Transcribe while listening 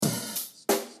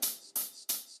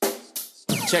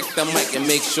Check the mic and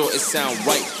make sure it sound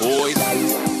right, boys.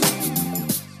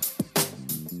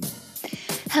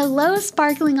 Hello,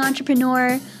 sparkling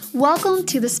entrepreneur. Welcome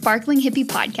to the Sparkling Hippie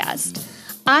Podcast.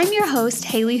 I'm your host,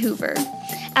 Haley Hoover.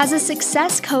 As a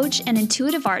success coach and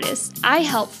intuitive artist, I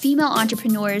help female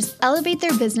entrepreneurs elevate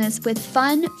their business with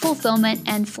fun, fulfillment,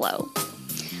 and flow.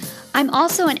 I'm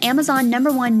also an Amazon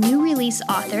 #1 new release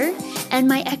author, and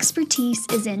my expertise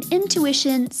is in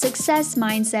intuition, success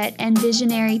mindset, and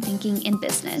visionary thinking in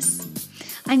business.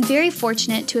 I'm very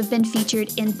fortunate to have been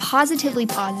featured in Positively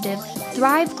Positive,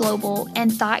 Thrive Global,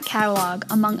 and Thought Catalog,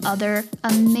 among other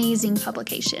amazing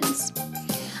publications.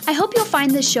 I hope you'll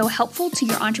find this show helpful to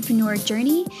your entrepreneur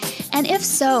journey, and if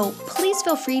so, please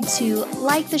feel free to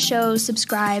like the show,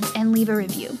 subscribe, and leave a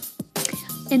review.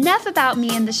 Enough about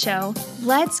me and the show.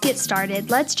 Let's get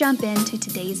started. Let's jump into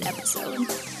today's episode.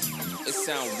 It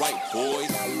sound right,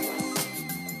 boys.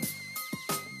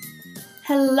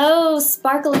 Hello,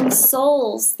 sparkling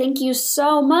souls. Thank you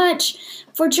so much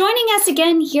for joining us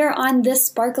again here on this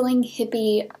Sparkling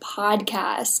Hippie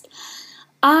Podcast.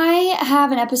 I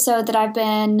have an episode that I've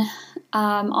been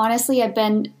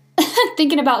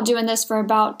thinking about doing this for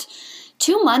about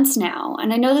 2 months now,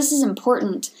 and I know this is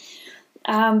important.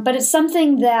 But it's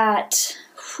something that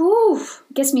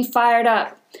gets me fired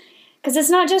up, because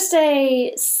it's not just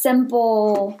a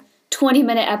simple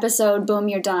 20-minute episode, boom,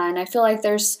 you're done. I feel like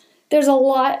there's a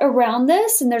lot around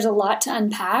this, and there's a lot to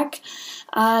unpack.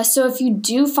 So if you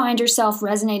do find yourself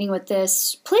resonating with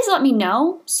this, please let me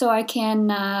know so I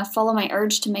can follow my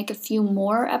urge to make a few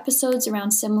more episodes around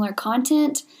similar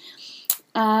content.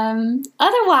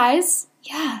 Otherwise,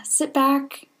 sit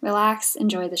back, relax,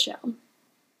 enjoy the show.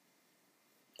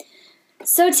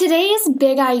 So today's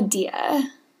big idea: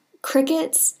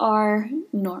 crickets are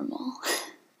normal.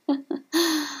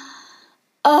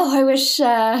 I wish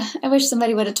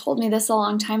somebody would have told me this a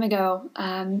long time ago.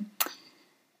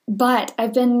 But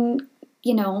I've been,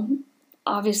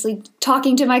 obviously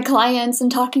talking to my clients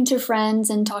and talking to friends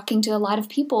and talking to a lot of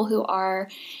people who are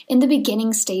in the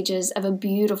beginning stages of a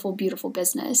beautiful, beautiful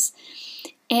business.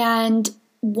 And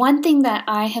one thing that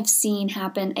I have seen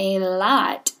happen a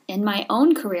lot in my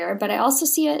own career, but I also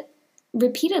see it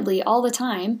repeatedly all the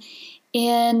time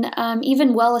in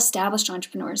even well-established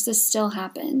entrepreneurs. This still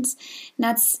happens.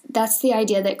 And that's the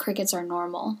idea that crickets are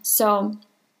normal. So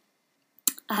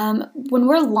when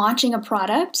we're launching a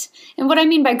product, and what I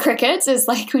mean by crickets is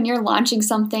like when you're launching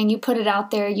something, you put it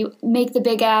out there, you make the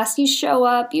big ask, you show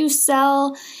up, you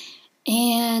sell,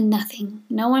 and nothing.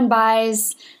 No one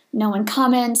buys. No one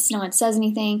comments, no one says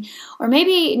anything, or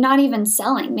maybe not even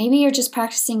selling. Maybe you're just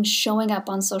practicing showing up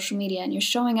on social media, and you're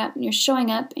showing up and you're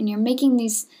showing up and you're making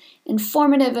these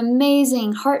informative,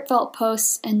 amazing, heartfelt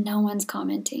posts, and no one's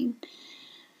commenting.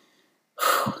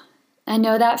 Whew. I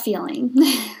know that feeling.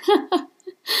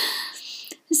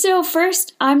 So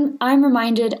first, I'm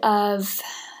reminded of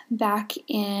back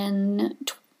in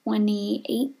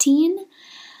 2018.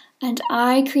 And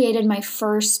I created my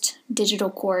first digital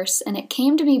course, and it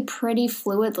came to me pretty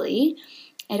fluidly.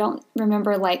 I don't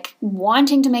remember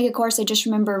wanting to make a course. I just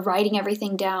remember writing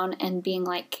everything down and being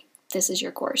like, this is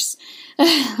your course.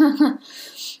 And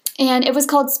it was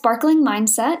called Sparkling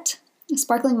Mindset.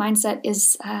 Sparkling Mindset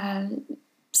is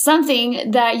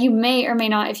something that you may or may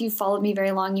not, if you've followed me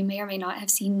very long, you may or may not have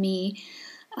seen me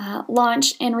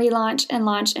launch and relaunch and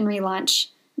launch and relaunch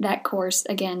that course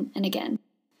again and again.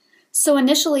 So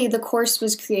initially, the course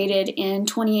was created in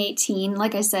 2018.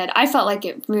 Like I said, I felt like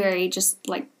it very just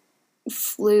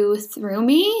flew through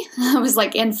me. I was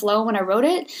in flow when I wrote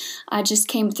it. It just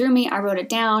came through me. I wrote it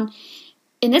down.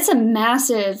 And it's a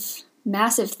massive,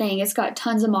 massive thing. It's got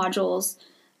tons of modules.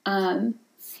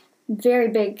 Very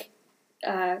big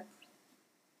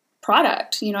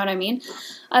product. You know what I mean?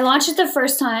 I launched it the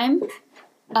first time.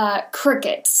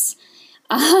 Crickets.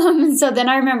 So then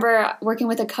I remember working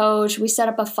with a coach. We set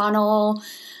up a funnel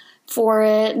for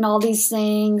it and all these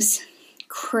things.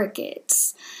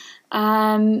 Crickets.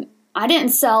 I didn't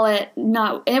sell it.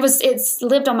 It's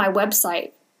lived on my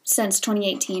website since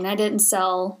 2018. I didn't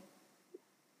sell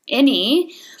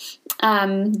any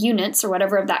units or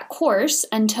whatever of that course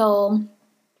until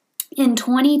in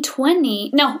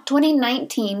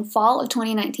 2019, fall of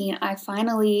 2019, I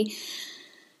finally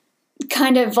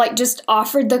kind of just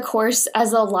offered the course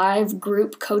as a live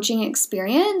group coaching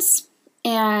experience,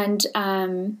 and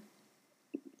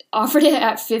offered it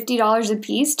at $50 a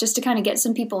piece just to kind of get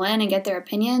some people in and get their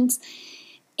opinions.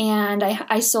 And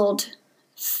I sold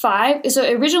 5. So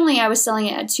originally I was selling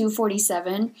it at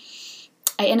 $247.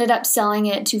 I ended up selling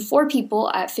it to 4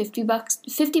 people at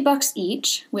 $50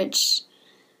 each, which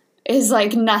is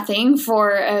like nothing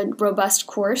for a robust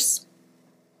course.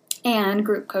 and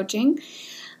group coaching.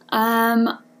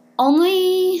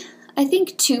 Only, I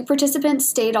think 2 participants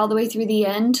stayed all the way through the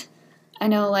end. I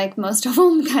know like most of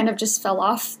them kind of just fell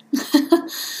off.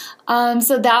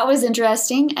 So that was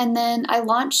interesting. And then I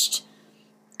launched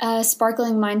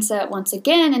Sparkling Mindset once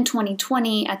again in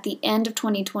 2020, at the end of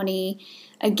 2020.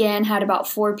 Again, had about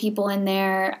 4 people in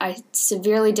there. I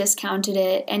severely discounted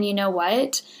it. And you know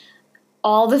what?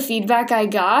 All the feedback I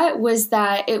got was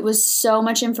that it was so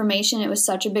much information. It was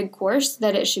such a big course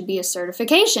that it should be a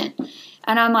certification.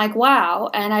 And I'm like, wow.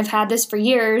 And I've had this for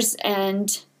years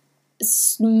and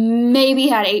maybe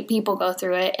had 8 people go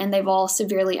through it, and they've all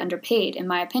severely underpaid, in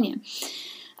my opinion.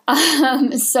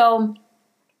 So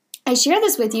I share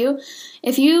this with you.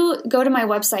 If you go to my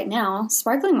website now,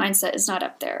 Sparkling Mindset is not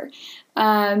up there.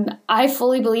 I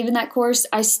fully believe in that course.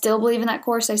 I still believe in that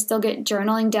course. I still get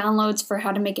journaling downloads for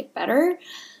how to make it better,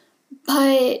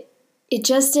 but it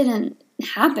just didn't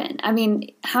happen. I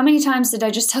mean, how many times did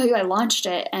I just tell you I launched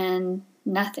it and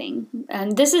nothing?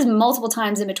 And this is multiple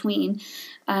times in between,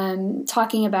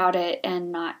 talking about it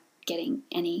and not getting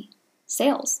any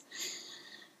sales.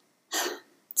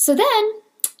 So then,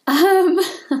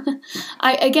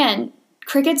 again,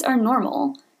 crickets are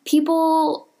normal.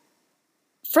 People,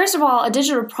 first of all, a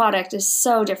digital product is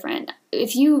so different.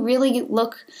 If you really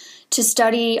look to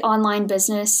study online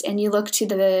business and you look to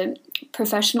the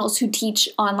professionals who teach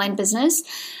online business,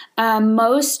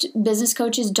 most business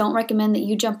coaches don't recommend that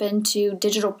you jump into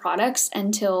digital products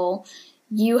until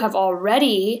you have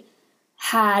already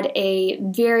had a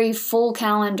very full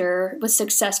calendar with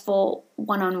successful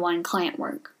one-on-one client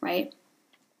work, right?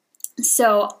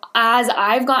 So as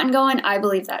I've gotten going, I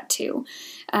believe that too,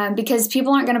 because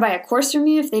people aren't going to buy a course from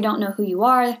you if they don't know who you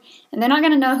are, and they're not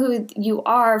going to know who you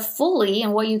are fully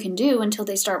and what you can do until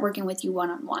they start working with you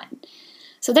one-on-one.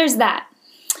 So there's that.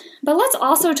 But let's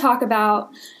also talk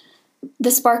about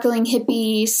the Sparkling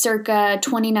Hippie circa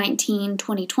 2019,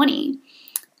 2020,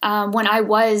 when I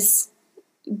was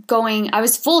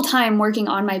full-time working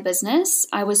on my business.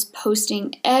 I was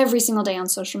posting every single day on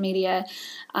social media.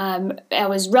 I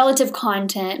was relative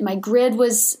content. My grid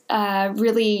was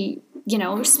really,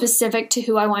 specific to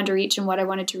who I wanted to reach and what I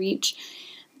wanted to reach.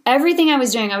 Everything I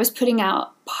was doing, I was putting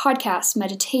out podcasts,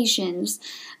 meditations,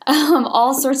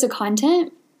 all sorts of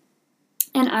content.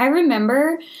 And I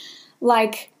remember,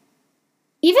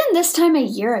 even this time a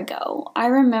year ago, I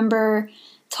remember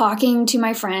talking to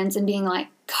my friends and being like,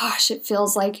 gosh, it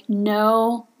feels like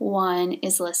no one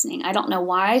is listening. I don't know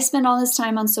why I spend all this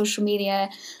time on social media.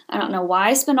 I don't know why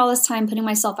I spend all this time putting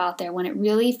myself out there when it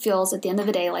really feels at the end of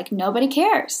the day like nobody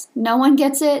cares. No one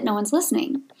gets it. No one's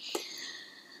listening.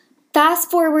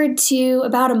 Fast forward to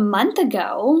about a month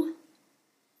ago,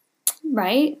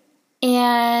 right?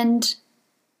 And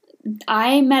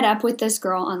I met up with this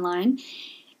girl online,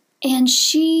 and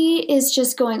she is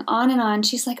just going on and on.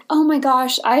 She's like, oh my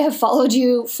gosh, I have followed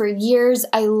you for years.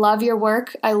 I love your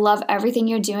work. I love everything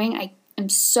you're doing. I am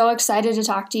so excited to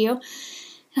talk to you.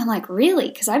 And I'm like, really?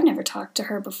 Because I've never talked to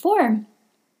her before.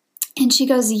 And she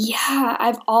goes, yeah,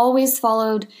 I've always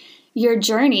followed your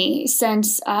journey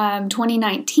since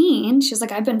 2019. She's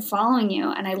like, I've been following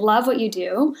you and I love what you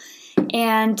do.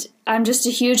 And I'm just a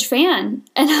huge fan.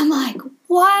 And I'm like,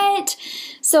 what?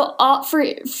 So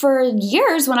for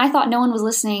years, when I thought no one was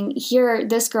listening, here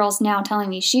this girl's now telling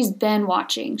me she's been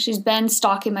watching. She's been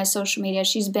stalking my social media.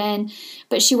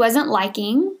 But she wasn't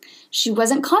liking. She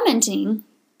wasn't commenting,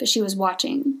 but she was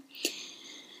watching.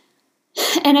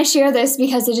 And I share this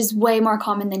because it is way more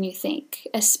common than you think,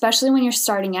 especially when you're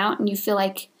starting out and you feel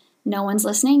like no one's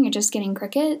listening. You're just getting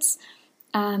crickets.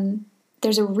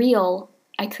 There's a reel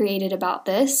I created about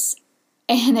this,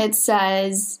 and it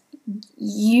says,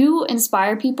 you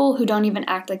inspire people who don't even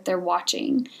act like they're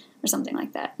watching, or something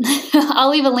like that. I'll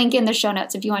leave a link in the show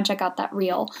notes if you want to check out that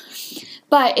reel.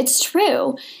 But it's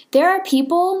true. There are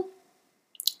people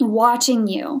watching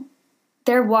you.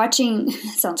 They're watching,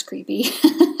 sounds creepy,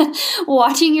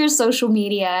 watching your social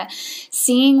media,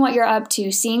 seeing what you're up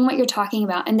to, seeing what you're talking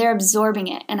about, and they're absorbing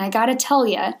it. And I gotta tell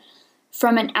you,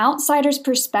 from an outsider's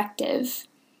perspective,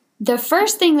 the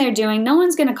first thing they're doing, no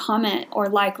one's gonna comment or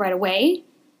like right away,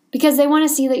 because they want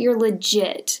to see that you're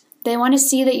legit. They want to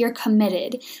see that you're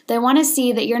committed. They want to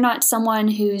see that you're not someone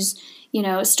who's,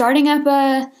 starting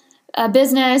up a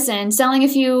business and selling a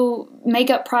few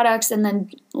makeup products and then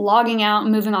logging out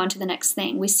and moving on to the next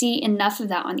thing. We see enough of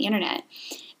that on the internet.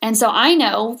 And so I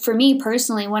know, for me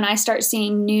personally, when I start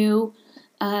seeing new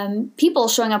people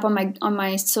showing up on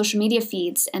my social media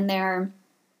feeds and they're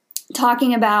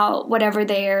talking about whatever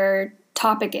their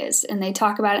topic is, and they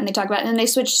talk about it and they talk about it, and then they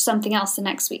switch to something else the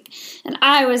next week. And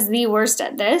I was the worst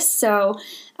at this, so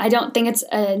I don't think it's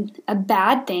a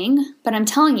bad thing, but I'm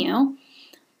telling you,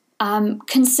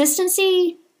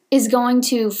 consistency is going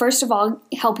to, first of all,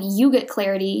 help you get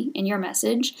clarity in your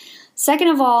message. Second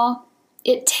of all,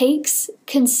 it takes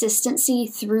consistency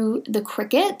through the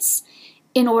crickets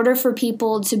in order for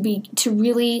people to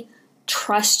really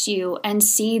trust you and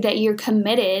see that you're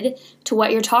committed to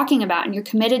what you're talking about and you're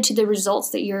committed to the results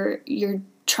that you're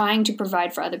trying to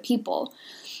provide for other people.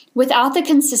 Without the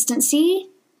consistency,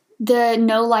 the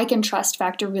know, like, and trust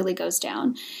factor really goes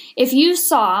down. If you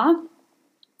saw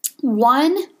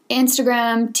one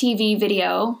Instagram TV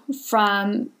video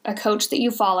from a coach that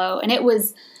you follow and it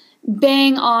was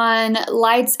bang on,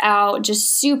 lights out,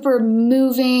 just super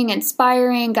moving,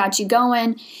 inspiring, got you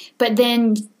going, but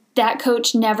then that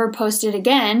coach never posted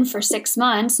again for 6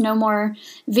 months, no more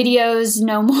videos,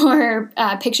 no more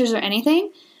pictures or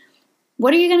anything,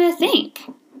 what are you going to think?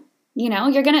 You know,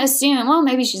 you're going to assume, well,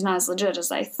 maybe she's not as legit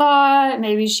as I thought.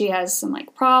 Maybe she has some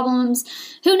like problems.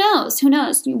 Who knows? Who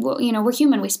knows? You know, we're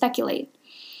human. We speculate.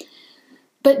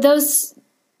 But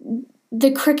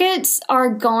the crickets are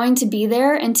going to be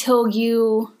there until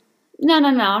you, no,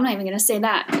 I'm not even going to say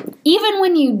that. Even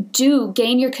when you do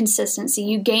gain your consistency,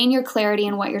 you gain your clarity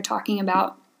in what you're talking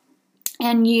about,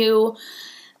 and you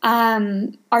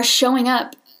are showing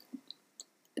up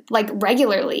like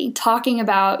regularly talking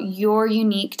about your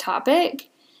unique topic,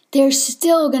 there's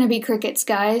still going to be crickets,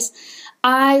 guys.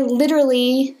 I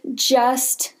literally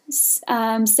just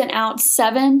sent out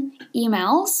 7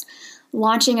 emails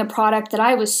launching a product that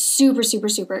I was super, super,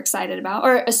 super excited about,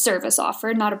 or a service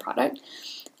offered, not a product.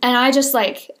 And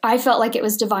I felt like it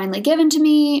was divinely given to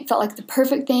me. It felt like the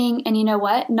perfect thing. And you know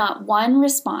what? Not one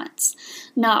response,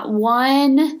 not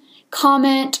one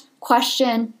comment,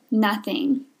 question,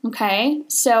 nothing. Okay,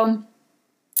 so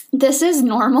this is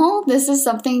normal. This is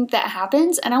something that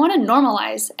happens, and I want to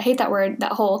normalize. I hate that word,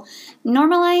 that whole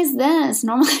normalize this,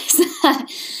 normalize that.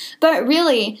 But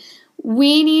really,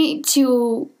 we need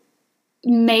to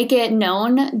make it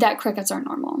known that crickets are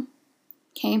normal.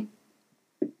 Okay,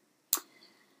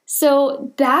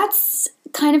 so that's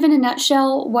kind of in a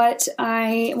nutshell what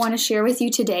I want to share with you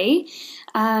today.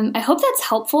 I hope that's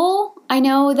helpful. I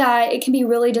know that it can be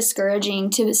really discouraging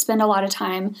to spend a lot of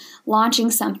time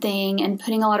launching something and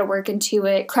putting a lot of work into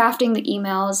it, crafting the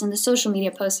emails and the social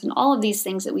media posts and all of these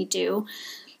things that we do,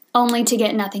 only to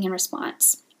get nothing in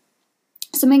response.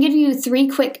 So I'm going to give you 3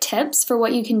 quick tips for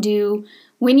what you can do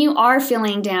when you are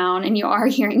feeling down and you are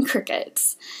hearing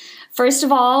crickets. First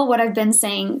of all, what I've been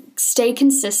saying, stay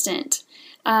consistent.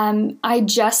 I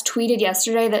just tweeted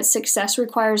yesterday that success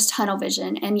requires tunnel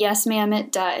vision, and yes, ma'am,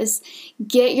 it does.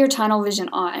 Get your tunnel vision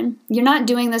on. You're not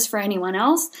doing this for anyone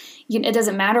else. It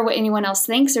doesn't matter what anyone else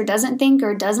thinks or doesn't think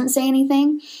or doesn't say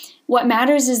anything. What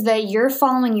matters is that you're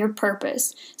following your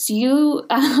purpose. So you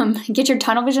get your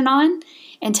tunnel vision on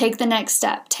and take the next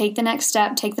step. Take the next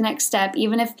step. Take the next step.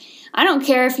 Even if, I don't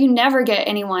care if you never get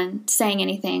anyone saying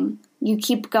anything, you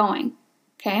keep going.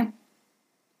 Okay?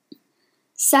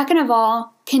 Second of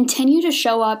all, continue to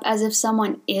show up as if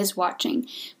someone is watching,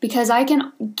 because I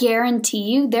can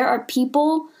guarantee you there are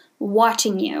people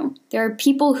watching you. There are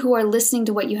people who are listening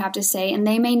to what you have to say, and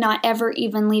they may not ever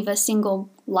even leave a single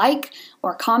like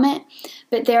or comment,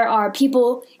 but there are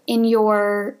people in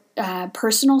your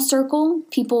personal circle,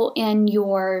 people in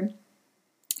your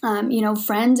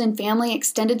friends and family,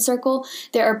 extended circle.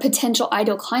 There are potential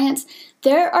ideal clients.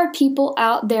 There are people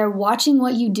out there watching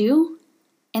what you do,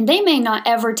 and they may not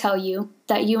ever tell you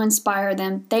that you inspire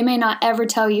them. They may not ever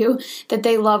tell you that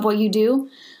they love what you do,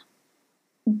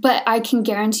 but I can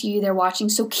guarantee you they're watching.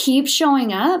 So keep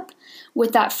showing up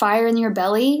with that fire in your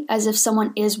belly as if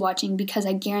someone is watching, because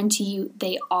I guarantee you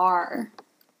they are.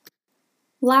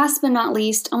 Last but not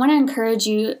least, I want to encourage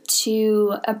you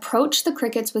to approach the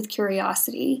crickets with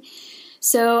curiosity.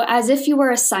 So as if you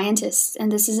were a scientist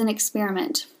and this is an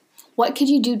experiment. What could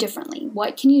you do differently?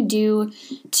 What can you do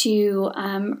to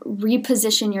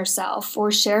reposition yourself,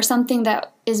 or share something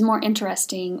that is more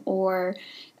interesting, or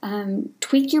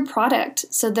tweak your product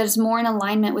so that it's more in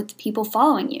alignment with the people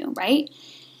following you, right?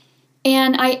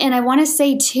 And I want to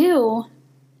say too,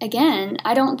 again,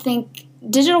 I don't think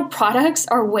digital products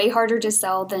are way harder to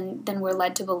sell than we're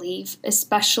led to believe,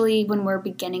 especially when we're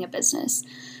beginning a business.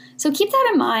 So keep that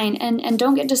in mind and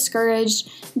don't get discouraged.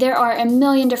 There are a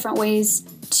million different ways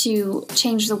to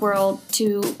change the world,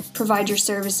 to provide your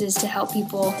services, to help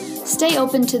people. Stay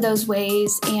open to those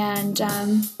ways and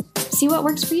see what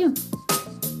works for you.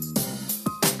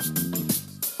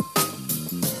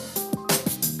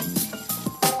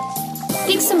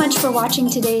 Thanks so much for watching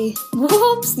today.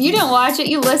 Whoops, you didn't watch it,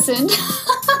 you listened.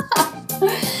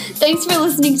 Thanks for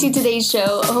listening to today's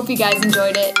show. I hope you guys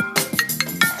enjoyed it.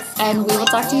 and we will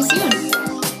talk to you soon.